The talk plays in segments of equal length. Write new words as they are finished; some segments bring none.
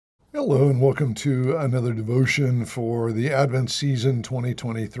Hello and welcome to another devotion for the Advent season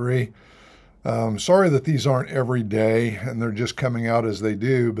 2023. Sorry that these aren't every day and they're just coming out as they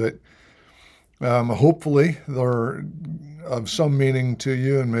do, but hopefully they're of some meaning to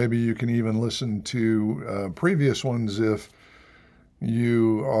you, and maybe you can even listen to previous ones if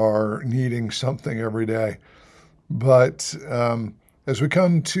you are needing something every day. But as we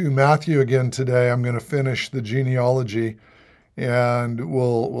come to Matthew again today, I'm going to finish the genealogy and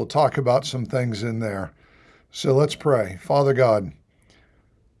we'll talk about some things in there. So let's pray. Father God,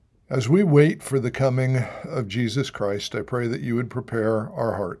 as we wait for the coming of Jesus Christ, I pray that you would prepare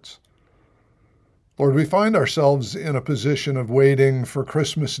our hearts. Lord, we find ourselves in a position of waiting for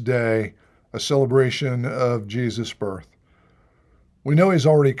Christmas Day, a celebration of Jesus' birth. We know he's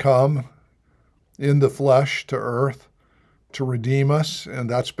already come in the flesh to earth to redeem us, and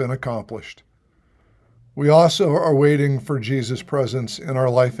that's been accomplished. We also are waiting for Jesus' presence in our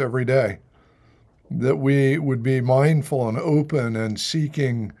life every day, that we would be mindful and open and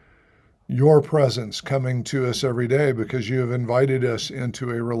seeking your presence coming to us every day because you have invited us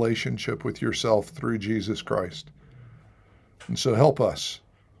into a relationship with yourself through Jesus Christ. And so help us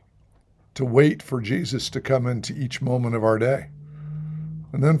to wait for Jesus to come into each moment of our day.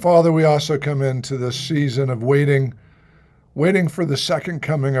 And then, Father, we also come into this season of waiting for the second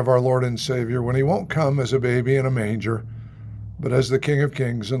coming of our Lord and Savior, when he won't come as a baby in a manger, but as the King of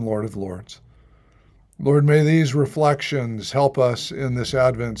Kings and Lord of Lords. Lord, may these reflections help us in this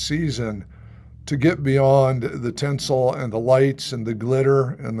Advent season to get beyond the tinsel and the lights and the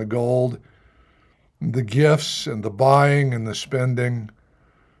glitter and the gold, and the gifts and the buying and the spending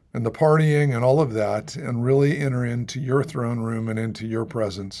and the partying and all of that, and really enter into your throne room and into your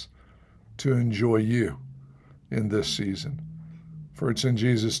presence to enjoy you in this season. For it's in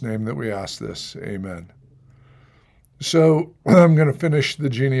Jesus' name that we ask this. Amen. So I'm going to finish the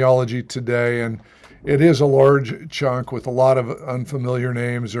genealogy today, and it is a large chunk with a lot of unfamiliar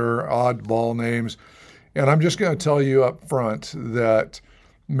names or oddball names. And I'm just going to tell you up front that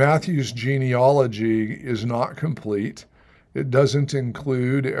Matthew's genealogy is not complete. It doesn't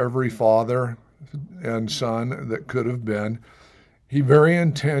include every father and son that could have been. He very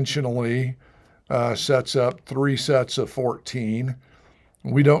intentionally sets up 3 sets of 14.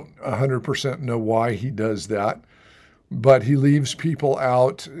 We don't 100% know why he does that, but he leaves people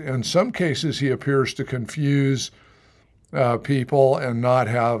out. In some cases, he appears to confuse people and not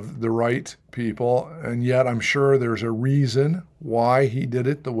have the right people. And yet I'm sure there's a reason why he did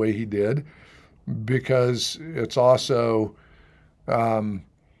it the way he did, because it's also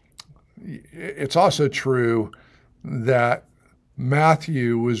true that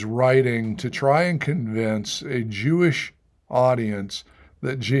Matthew was writing to try and convince a Jewish audience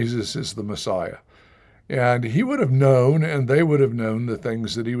that Jesus is the Messiah. And he would have known, and they would have known, the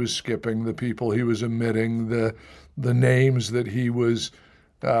things that he was skipping, the people he was omitting, the names that he was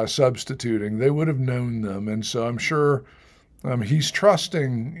substituting. They would have known them. And so I'm sure he's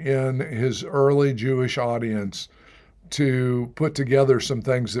trusting in his early Jewish audience to put together some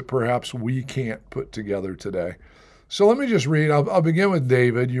things that perhaps we can't put together today. So let me just read. I'll begin with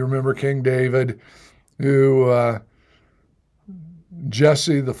David. You remember King David, who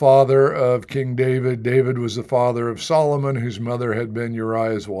Jesse, the father of King David. David was the father of Solomon, whose mother had been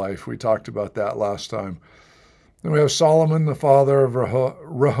Uriah's wife. We talked about that last time. Then we have Solomon, the father of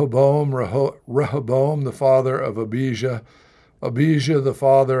Rehoboam, Rehoboam, the father of Abijah, Abijah, the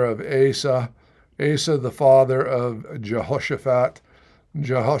father of Asa, Asa, the father of Jehoshaphat,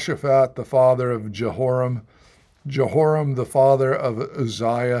 Jehoshaphat, the father of Jehoram, Jehoram, the father of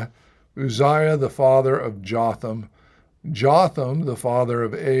Uzziah, Uzziah, the father of Jotham, Jotham, the father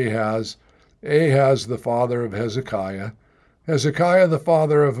of Ahaz, Ahaz, the father of Hezekiah, Hezekiah, the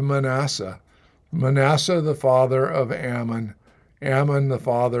father of Manasseh, Manasseh, the father of Ammon, Ammon, the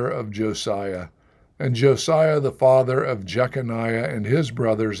father of Josiah, and Josiah, the father of Jeconiah and his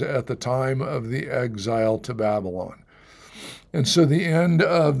brothers at the time of the exile to Babylon. And so the end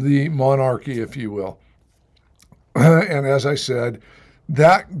of the monarchy, if you will. And as I said,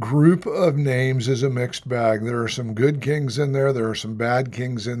 that group of names is a mixed bag. There are some good kings in there. There are some bad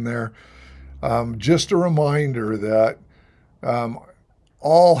kings in there. Just a reminder that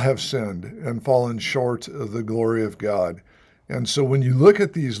all have sinned and fallen short of the glory of God. And so when you look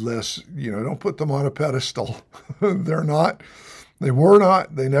at these lists, don't put them on a pedestal. They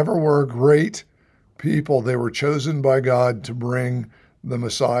never were great people. They were chosen by God to bring the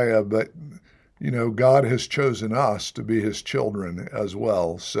Messiah, but God has chosen us to be his children as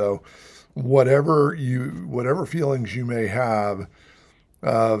well. So whatever feelings you may have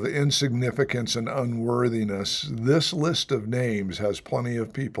of insignificance and unworthiness, this list of names has plenty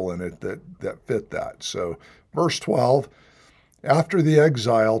of people in it that fit that. So verse 12, after the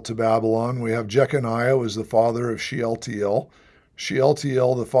exile to Babylon, we have Jeconiah was the father of Shealtiel,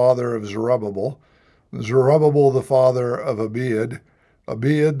 Shealtiel the father of Zerubbabel, Zerubbabel the father of Abiud,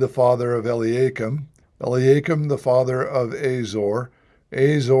 Abiud the father of Eliakim, Eliakim the father of Azor,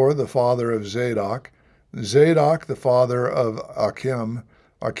 Azor the father of Zadok, Zadok the father of Achim,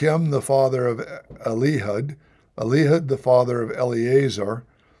 Achim the father of Elihud, Elihud the father of Eleazar,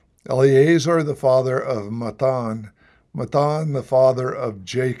 Eleazar the father of Matan, Matan the father of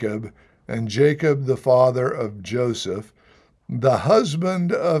Jacob, and Jacob the father of Joseph, the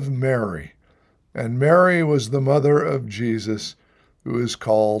husband of Mary. And Mary was the mother of Jesus, who is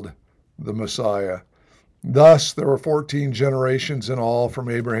called the Messiah. Thus, there were 14 generations in all from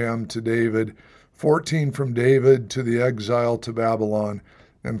Abraham to David, 14 from David to the exile to Babylon,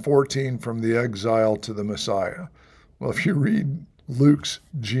 and 14 from the exile to the Messiah. Well, if you read Luke's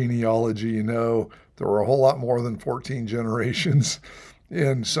genealogy, you know there were a whole lot more than 14 generations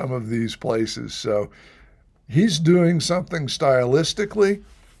in some of these places. So he's doing something stylistically.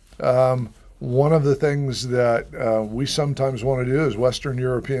 One of the things that we sometimes want to do as Western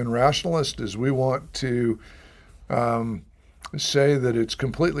European rationalists is we want to say that it's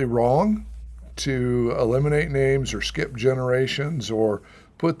completely wrong to eliminate names or skip generations or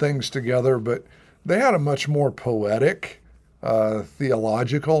put things together, but they had a much more poetic,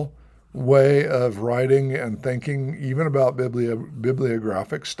 theological way of writing and thinking, even about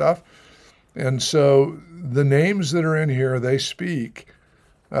bibliographic stuff. And so the names that are in here, they speak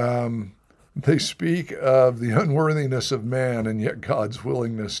of the unworthiness of man and yet God's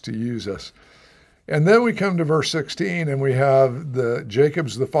willingness to use us. And then we come to verse 16, and we have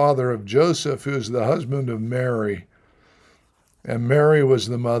Jacob's the father of Joseph, who is the husband of Mary. And Mary was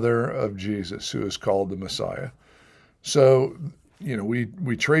the mother of Jesus, who is called the Messiah. So,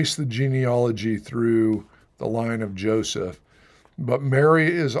 we trace the genealogy through the line of Joseph, but Mary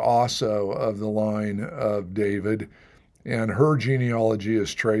is also of the line of David, and her genealogy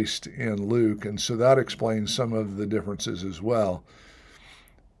is traced in Luke, and so that explains some of the differences as well.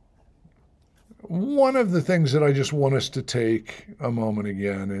 One of the things that I just want us to take a moment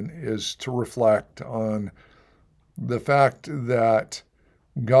again is to reflect on the fact that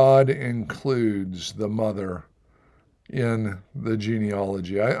God includes the mother in the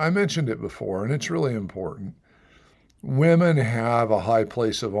genealogy. I mentioned it before, and it's really important. Women have a high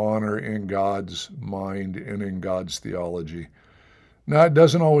place of honor in God's mind and in God's theology. Now, it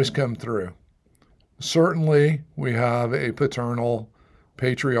doesn't always come through. Certainly, we have a paternal,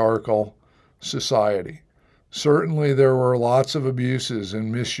 patriarchal society. Certainly, there were lots of abuses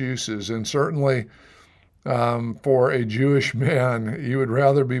and misuses, and certainly for a Jewish man, you would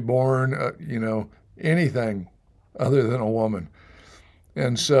rather be born, anything other than a woman.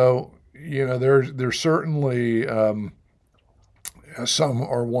 And so, there's certainly some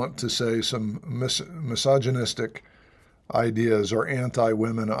are want to say some misogynistic ideas or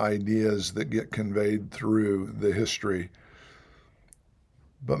anti-women ideas that get conveyed through the history.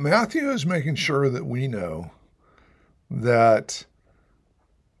 But Matthew is making sure that we know that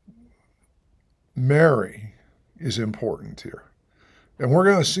Mary is important here. And we're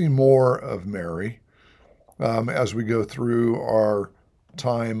going to see more of Mary as we go through our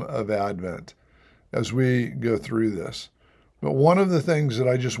time of Advent, as we go through this. But one of the things that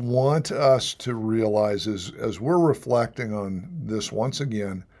I just want us to realize is, as we're reflecting on this once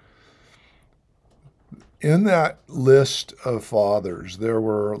again, in that list of fathers, there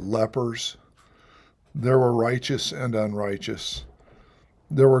were lepers, there were righteous and unrighteous,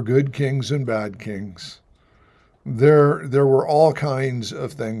 there were good kings and bad kings. There were all kinds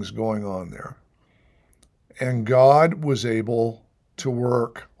of things going on there. And God was able to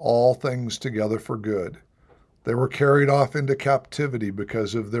work all things together for good. They were carried off into captivity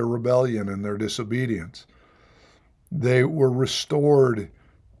because of their rebellion and their disobedience. They were restored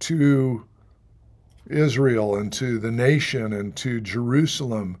to Israel and to the nation and to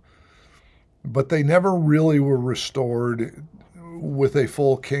Jerusalem, but they never really were restored with a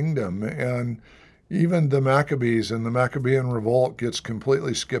full kingdom. And even the Maccabees and the Maccabean revolt gets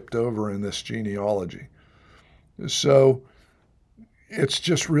completely skipped over in this genealogy. So it's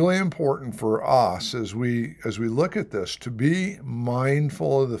just really important for us as we look at this to be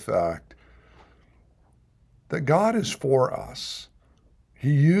mindful of the fact that God is for us.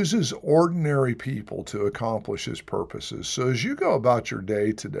 He uses ordinary people to accomplish his purposes. So as you go about your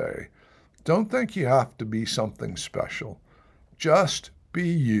day today, don't think you have to be something special. Just be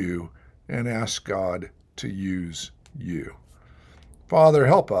you and ask God to use you. Father,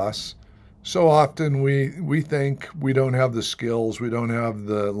 help us. So often we think we don't have the skills, we don't have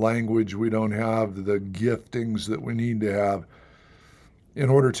the language, we don't have the giftings that we need to have in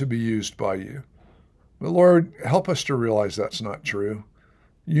order to be used by you. But Lord, help us to realize that's not true.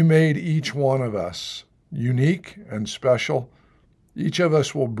 You made each one of us unique and special. Each of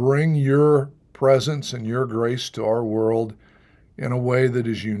us will bring your presence and your grace to our world in a way that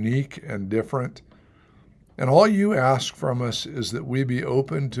is unique and different. And all you ask from us is that we be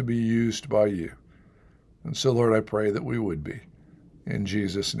open to be used by you. And so, Lord, I pray that we would be. In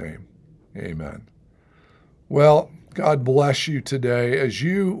Jesus' name, amen. Well, God bless you today as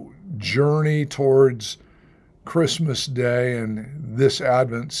you journey towards Christmas Day and this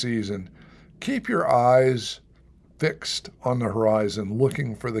Advent season. Keep your eyes fixed on the horizon,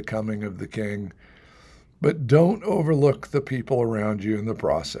 looking for the coming of the King. But don't overlook the people around you in the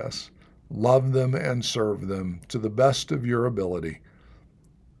process. Love them and serve them to the best of your ability.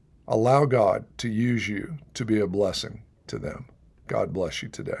 Allow God to use you to be a blessing to them. God bless you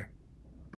today.